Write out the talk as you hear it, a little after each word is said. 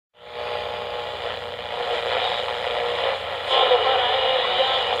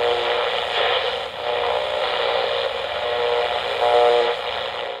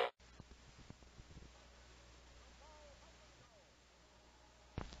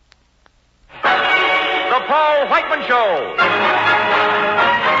Paul Whiteman Show.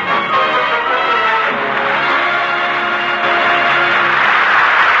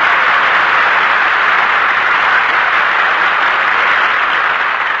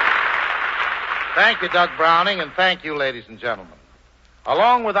 Thank you, Doug Browning, and thank you, ladies and gentlemen.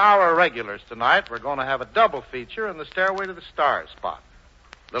 Along with our regulars tonight, we're going to have a double feature in the Stairway to the Stars spot.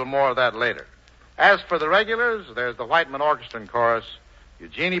 A little more of that later. As for the regulars, there's the Whiteman Orchestra and Chorus,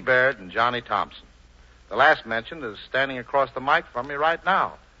 Eugenie Baird and Johnny Thompson. The last mentioned is standing across the mic from me right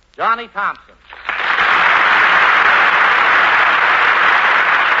now. Johnny Thompson.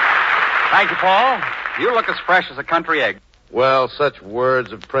 Thank you, Paul. You look as fresh as a country egg. Well, such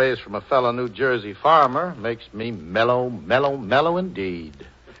words of praise from a fellow New Jersey farmer makes me mellow indeed.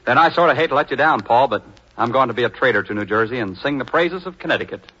 Then I sort of hate to let you down, Paul, but I'm going to be a traitor to New Jersey and sing the praises of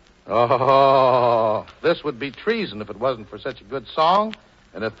Connecticut. Oh, this would be treason if it wasn't for such a good song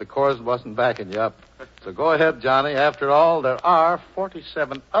and if the chorus wasn't backing you up. So go ahead, Johnny. After all, there are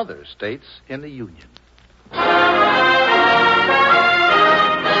 47 other states in the Union.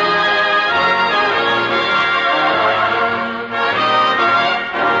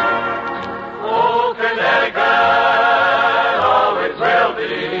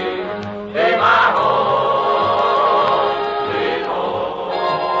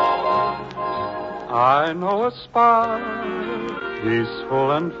 I know a spot,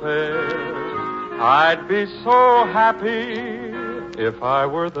 peaceful and fair. I'd be so happy if I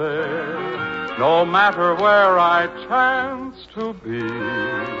were there, no matter where I chance to be.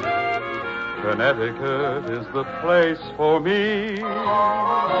 Connecticut is the place for me.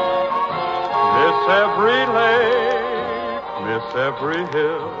 Miss every lake, miss every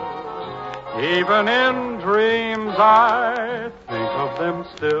hill. Even in dreams I think of them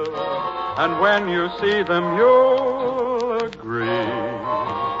still. And when you see them, you'll agree.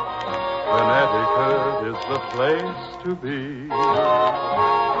 Connecticut is the place to be.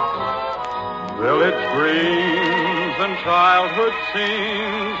 Village dreams and childhood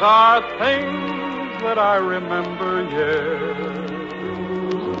scenes are things that I remember yet.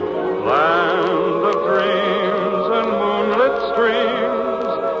 Land of dreams and moonlit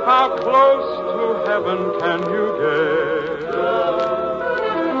streams, how close to heaven can you get?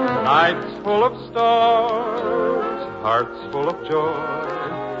 Nights full of stars, hearts full of joy,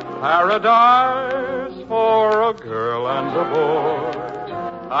 paradise for a girl and a boy.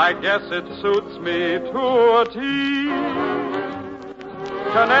 I guess it suits me to a T.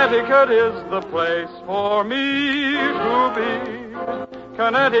 Connecticut is the place for me to be.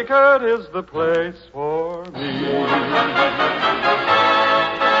 Connecticut is the place for me.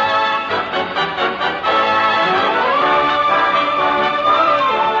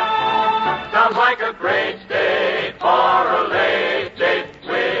 A great state for a late date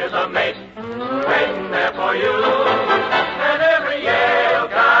with a mate waiting there for you. And every Yale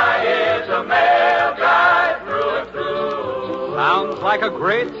guy is a male guy through and through. Sounds like a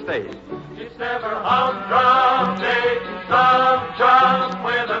great state. It's never humdrum day, some drum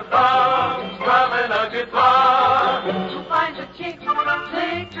with a thumb, strumming a guitar. Who finds a chick,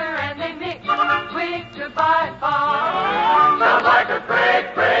 lick her and they mix, quick to buy far. Sounds like a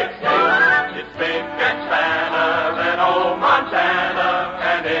great, great state. It's big and Santa, then old Montana,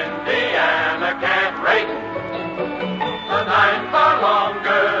 and Indiana can't rate. The nights are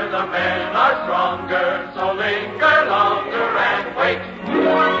longer, the men are stronger, so linger longer and wait.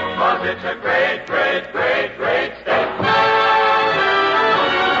 'Cause it's a great, great, great, great state.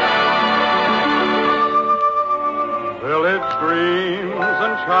 Village dreams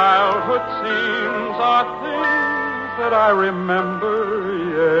and childhood scenes are things that I remember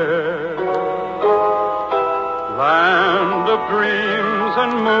yet. Land of dreams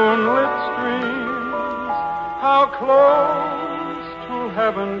and moonlit streams, how close to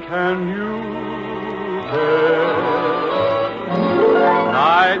heaven can you get?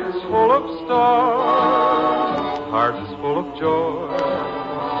 Nights full of stars, hearts full of joy,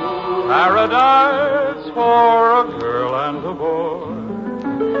 paradise for a girl and a boy.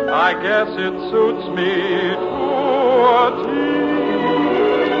 I guess it suits me to a T.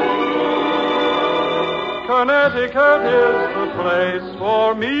 Connecticut is the place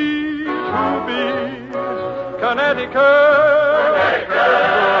for me to be. Connecticut is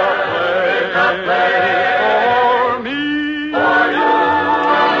the place for me. For you.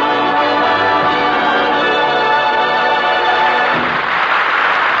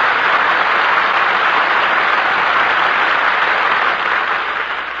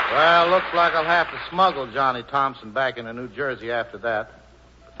 Well, looks like I'll have to smuggle Johnny Thompson back into New Jersey after that.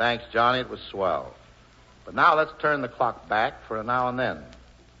 But thanks, Johnny. It was swell. But now let's turn the clock back for a now and then.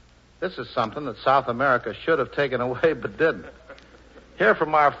 This is something that South America should have taken away but didn't. Here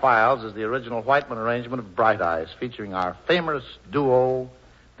from our files is the original Whiteman arrangement of Bright Eyes, featuring our famous duo,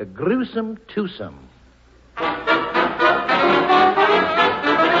 the Gruesome Twosome.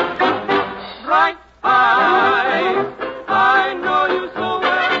 Bright eyes, I know you so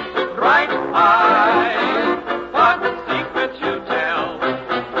well. Bright eyes, what secrets you tell.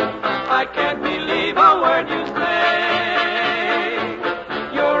 I can't believe a word you say.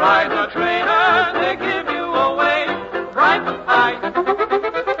 Your eyes are traitors, they give you away. Bright eyes,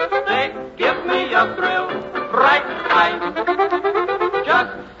 they give me a thrill. Bright eyes,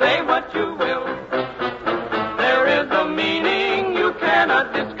 just say what you will. There is a meaning you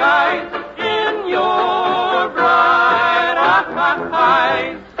cannot disguise in your bright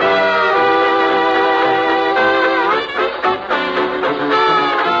eyes.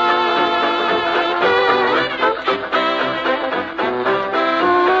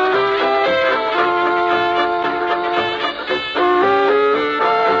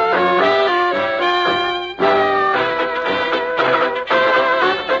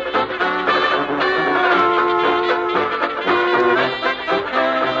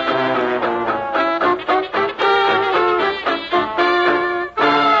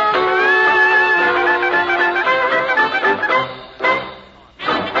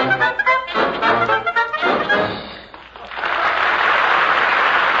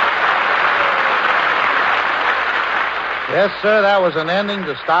 Yes, sir, that was an ending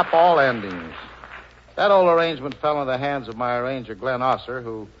to stop all endings. That old arrangement fell into the hands of my arranger, Glenn Osser,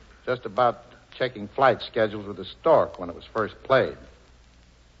 who just about checking flight schedules with the Stork when it was first played.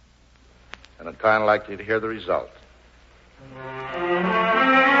 And I'd kind of like you to hear the result.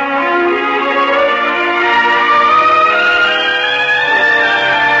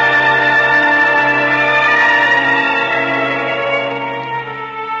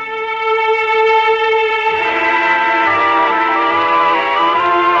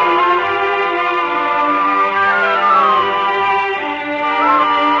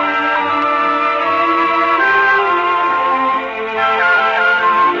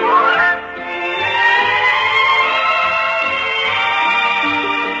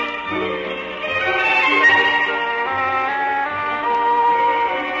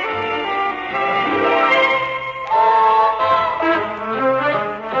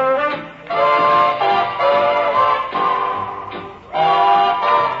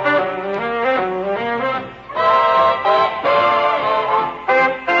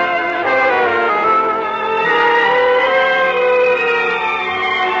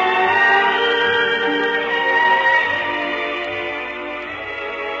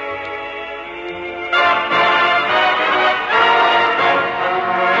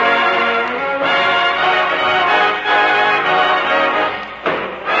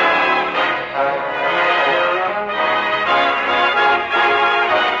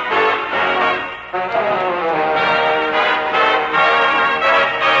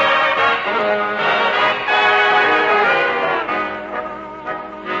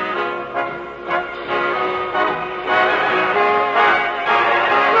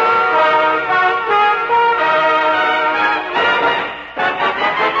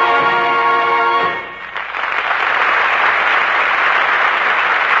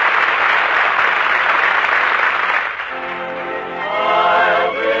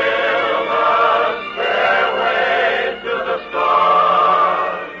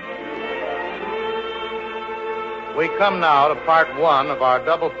 We come now to part one of our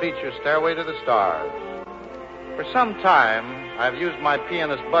double feature Stairway to the Stars. For some time, I've used my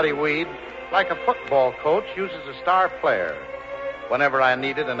pianist Buddy Weed like a football coach uses a star player. Whenever I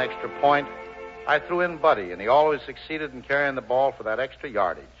needed an extra point, I threw in Buddy, and he always succeeded in carrying the ball for that extra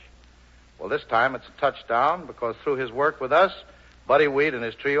yardage. Well, this time it's a touchdown because through his work with us, Buddy Weed and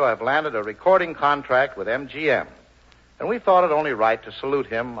his trio have landed a recording contract with MGM. And we thought it only right to salute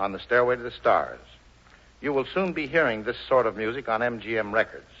him on the Stairway to the Stars. You will soon be hearing this sort of music on MGM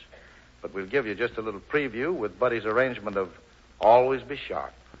Records. But we'll give you just a little preview with Buddy's arrangement of Always Be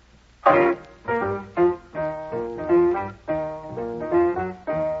Sharp.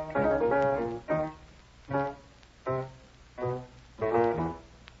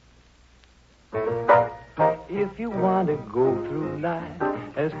 If you want to go through life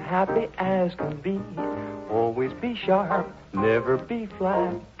as happy as can be, always be sharp, never be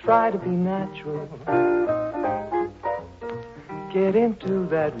flat, try to be natural. Get into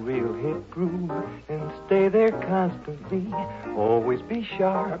that real hit groove and stay there constantly. Always be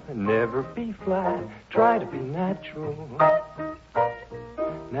sharp, never be flat, try to be natural.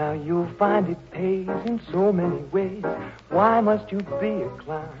 Now you'll find it pays in so many ways. Why must you be a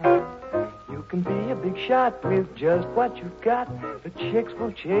clown? You can be a big shot with just what you've got. The chicks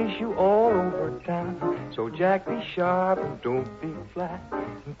will chase you all over town. So Jack, be sharp and don't be flat.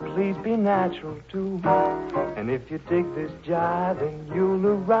 And please be natural too. And if you dig this jive, then you'll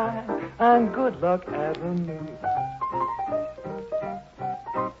arrive on Good Luck Avenue.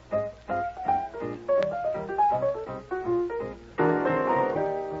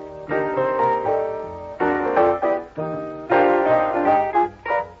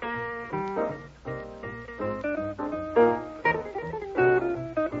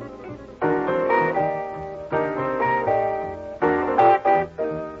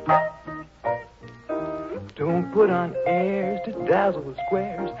 Don't put on airs to dazzle the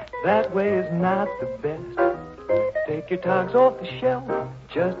squares. That way is not the best. Take your togs off the shelf.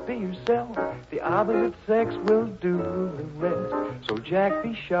 Just be yourself. The opposite sex will do the rest. So Jack,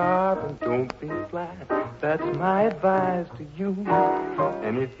 be sharp and don't be flat. That's my advice to you.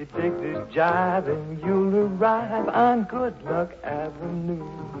 And if you dig this jive, then you'll arrive on Good Luck Avenue.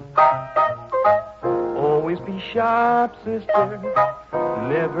 Always be sharp, sister.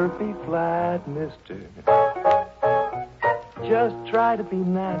 Never be flat, mister. Just try to be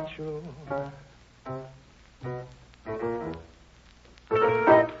natural.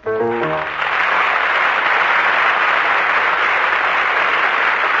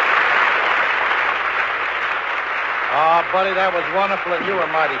 Buddy, that was wonderful, and you were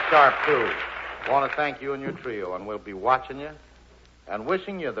mighty sharp, too. I want to thank you and your trio, and we'll be watching you and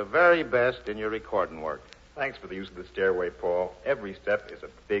wishing you the very best in your recording work. Thanks for the use of the stairway, Paul. Every step is a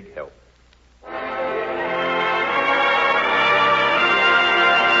big help.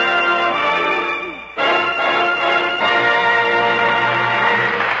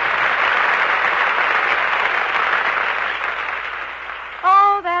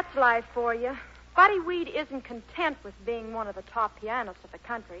 Oh, that's life for you. Buddy Weed isn't content with being one of the top pianists of the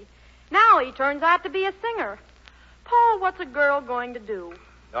country. Now he turns out to be a singer. Paul, what's a girl going to do?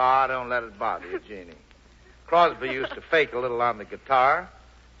 Oh, don't let it bother you, Jeannie. Crosby used to fake a little on the guitar,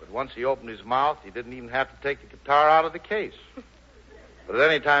 but once he opened his mouth, he didn't even have to take the guitar out of the case. But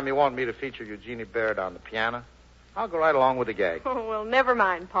at any time you want me to feature Eugenie Baird on the piano, I'll go right along with the gag. Oh, well, never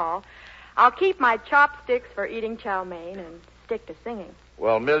mind, Paul. I'll keep my chopsticks for eating chow mein and stick to singing.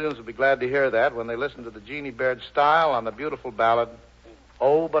 Well, millions will be glad to hear that when they listen to the Jeannie Baird style on the beautiful ballad,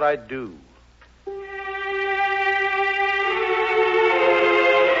 Oh, But I Do.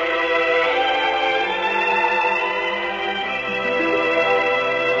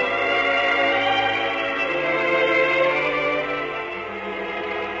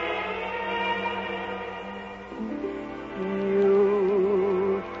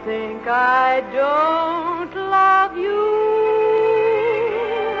 You think I don't love you?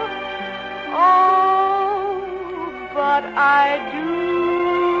 But I do.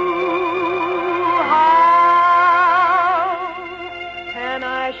 How can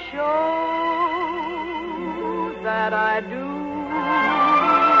I show that I do?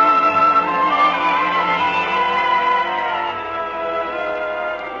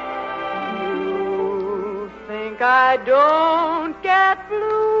 You think I don't get blue?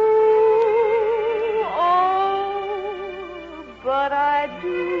 Oh, but I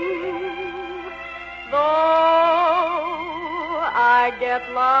do. Though I get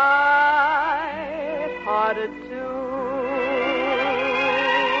light-hearted too.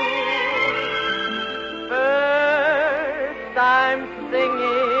 First I'm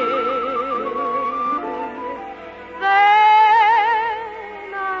singing,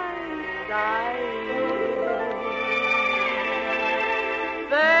 then I'm sighing,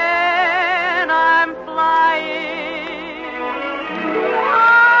 then I'm flying.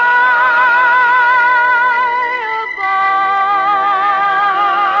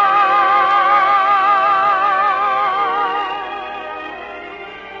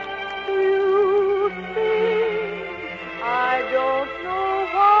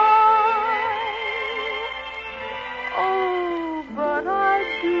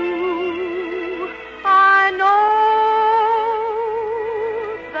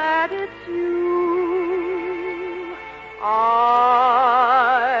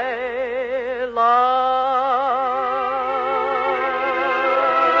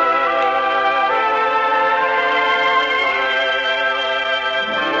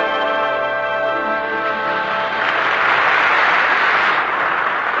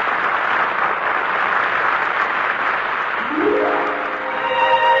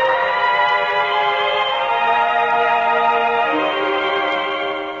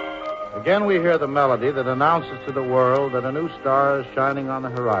 Again, we hear the melody that announces to the world that a new star is shining on the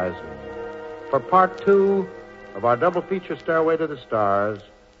horizon. For part 2 of our double feature Stairway to the Stars,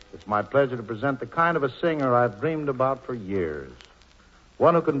 it's my pleasure to present the kind of a singer I've dreamed about for years.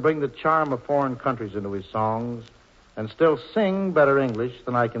 One who can bring the charm of foreign countries into his songs and still sing better English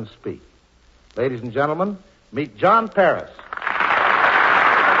than I can speak. Ladies and gentlemen, meet John Paris.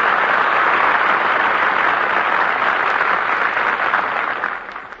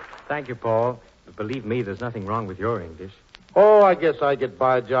 Thank you, Paul. But believe me, there's nothing wrong with your English. Oh, I guess I get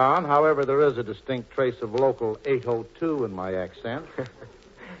by, John. However, there is a distinct trace of local 802 in my accent.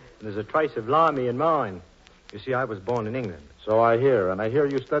 There's a trace of limey in mine. You see, I was born in England. So I hear, and I hear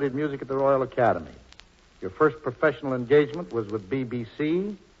you studied music at the Royal Academy. Your first professional engagement was with BBC,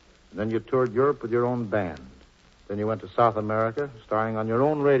 and then you toured Europe with your own band. Then you went to South America, starring on your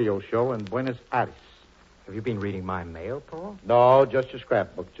own radio show in Buenos Aires. Have you been reading my mail, Paul? No, just your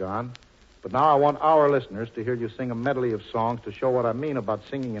scrapbook, John. But now I want our listeners to hear you sing a medley of songs to show what I mean about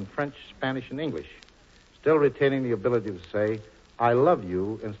singing in French, Spanish, and English, still retaining the ability to say, I love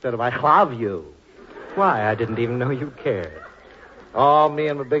you instead of I love you. Why, I didn't even know you cared. Oh, me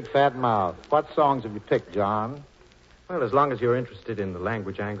and my big fat mouth. What songs have you picked, John? Well, as long as you're interested in the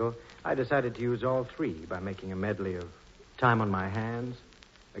language angle, I decided to use all three by making a medley of Time on My Hands,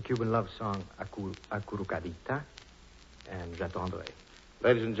 a Cuban love song, Acurucadita, and J'attendrai.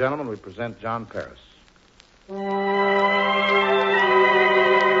 Ladies and gentlemen, we present John Paris.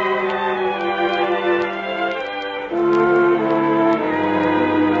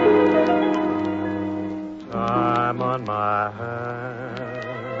 Time on my hand,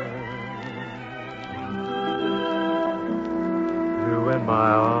 you in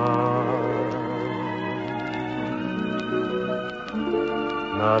my arms,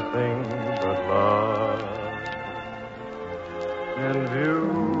 nothing but love in view.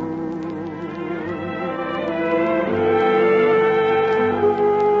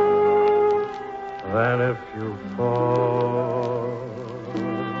 Then if you fall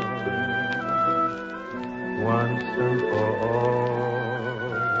once and for all,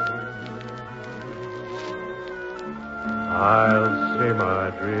 I'll see my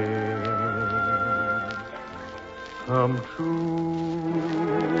dreams come true.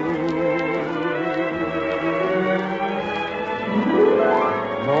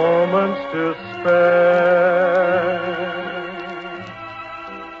 Moments to spare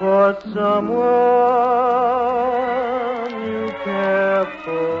for someone you care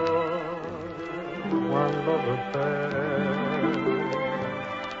for. One love affair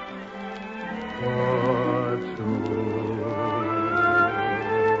or two.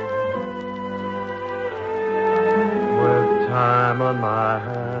 With time on my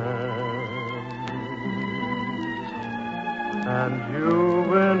hands and you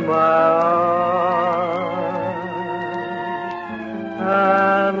in my arms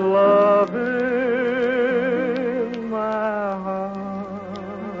and love in my heart,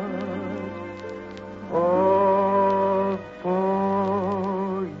 all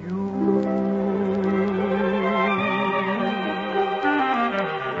for you.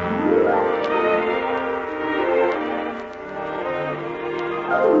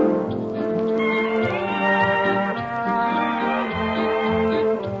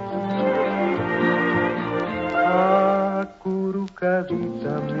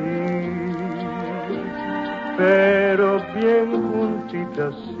 Acurucadita mí, pero bien juntita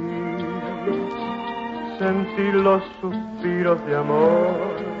sí, sentí los suspiros de amor,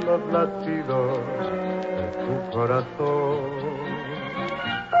 los latidos de tu corazón.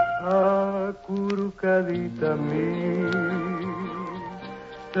 Acurucadita mí,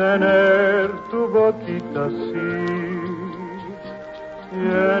 tener tu boquita así y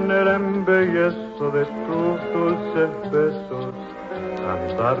en el embellezo de tus dulces besos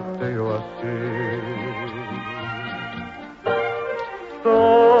cantarte yo así.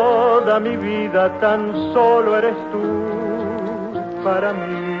 Toda mi vida tan solo eres tú para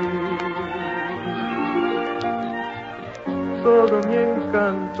mí. Todo mi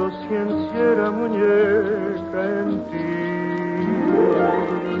encanto cienciera muñeca en ti.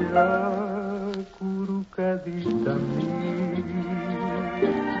 Acurucadita mí,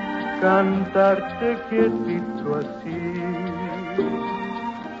 cantarte quietito así,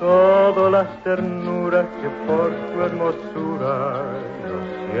 todas las ternuras que por tu hermosura yo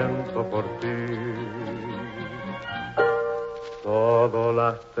siento por ti. Todas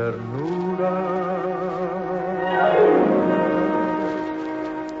las ternuras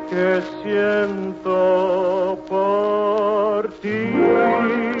que siento por ti.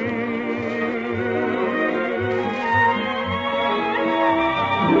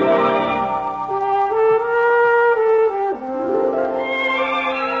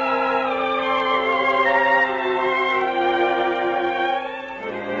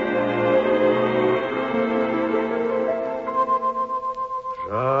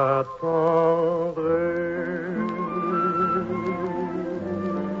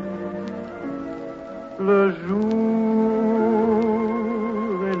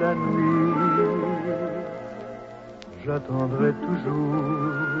 la nuit, j'attendrai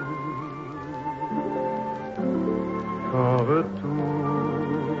toujours ton retour.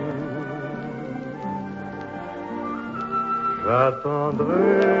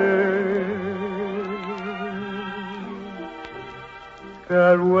 J'attendrai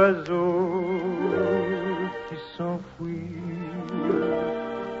qu'à l'oiseau qui s'enfuit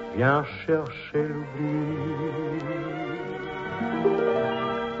vient chercher l'oubli.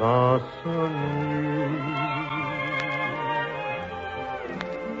 Pense aux nuits.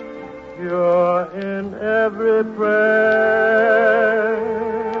 You're in every prayer,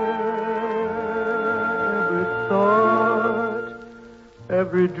 every thought,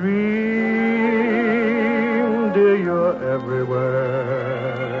 every dream, dear, you're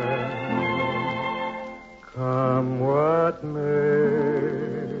everywhere. Come what may,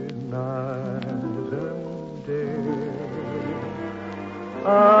 night and day,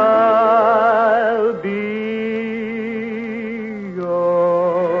 I'll be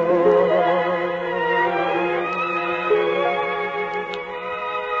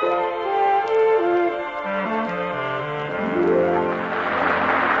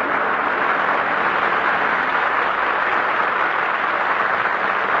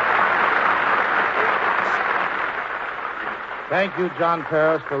Thank you, John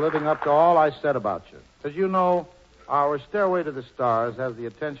Paris, for living up to all I said about you. As you know, our Stairway to the Stars has the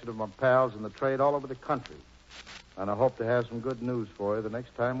attention of my pals in the trade all over the country. And I hope to have some good news for you the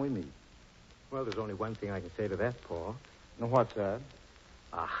next time we meet. Well, there's only one thing I can say to that, Paul. Now, what's that?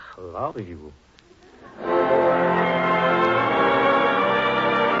 I love you.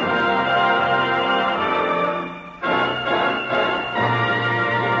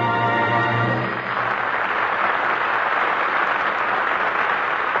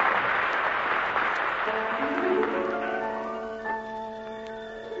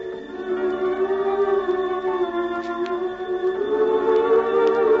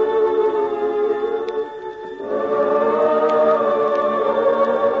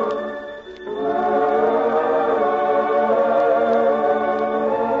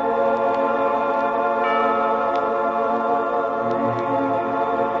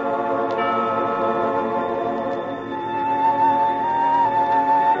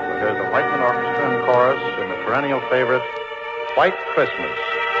 Whiteman Orchestra and Chorus in the perennial favorite, White Christmas.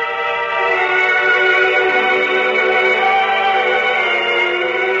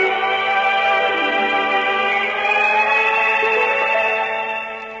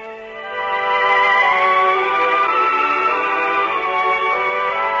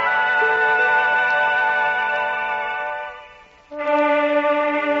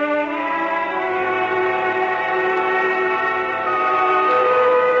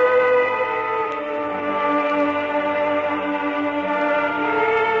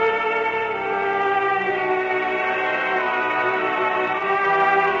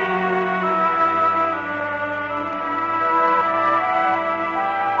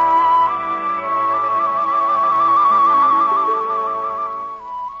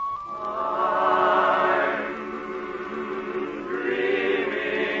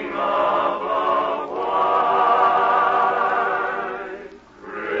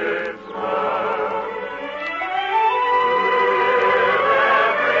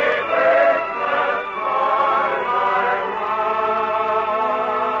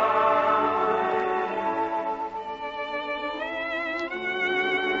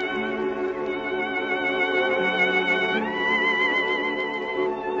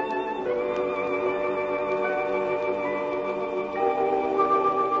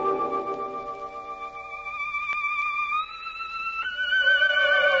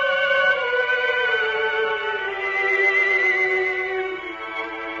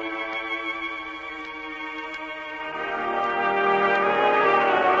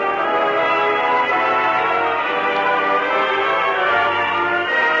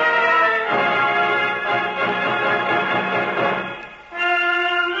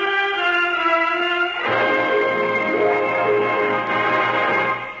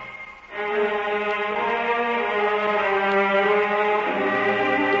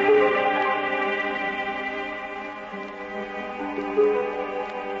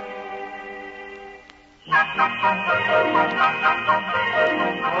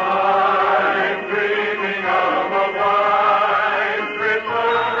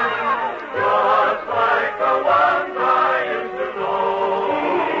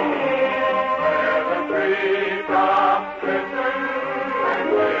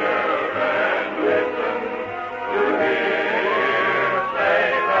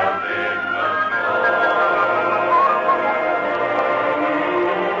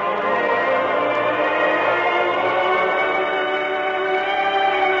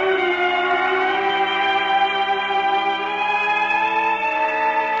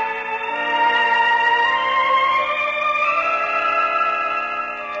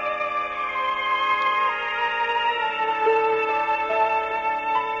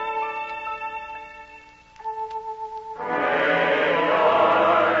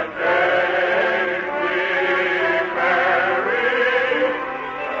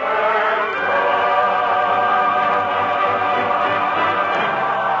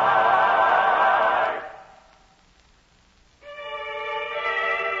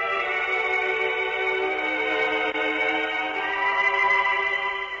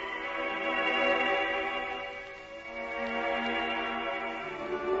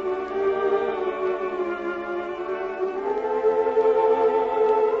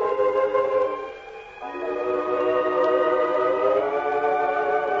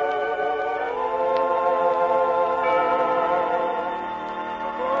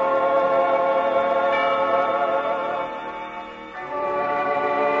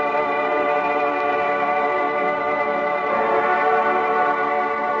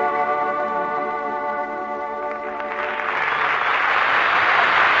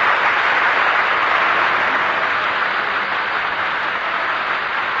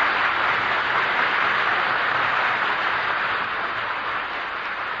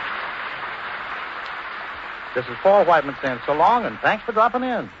 This is Paul Whiteman saying so long, and thanks for dropping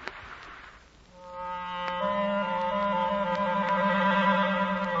in.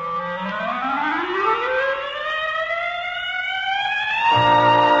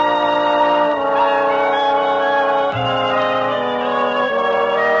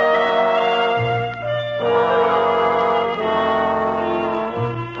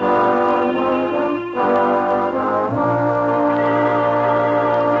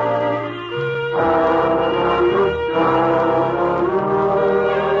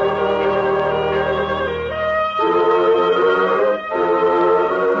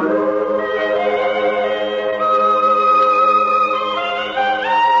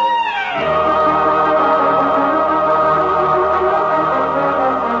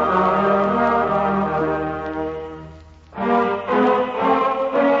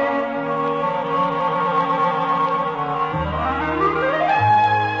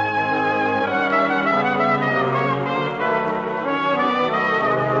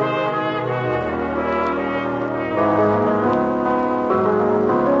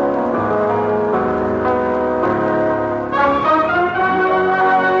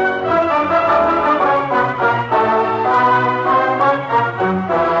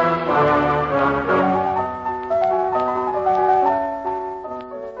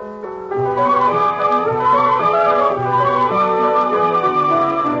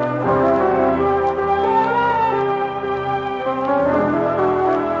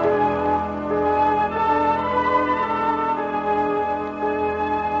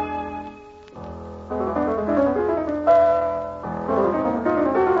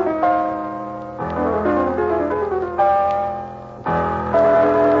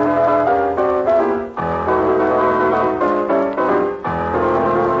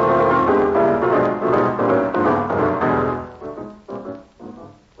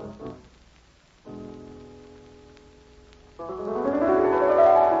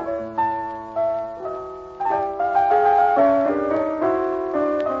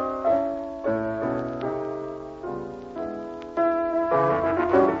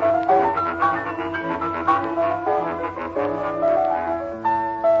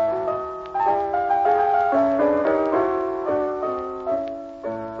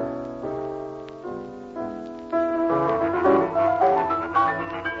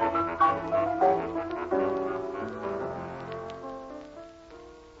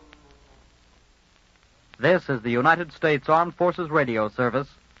 This is the United States Armed Forces Radio Service,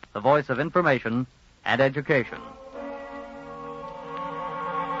 the voice of information and education.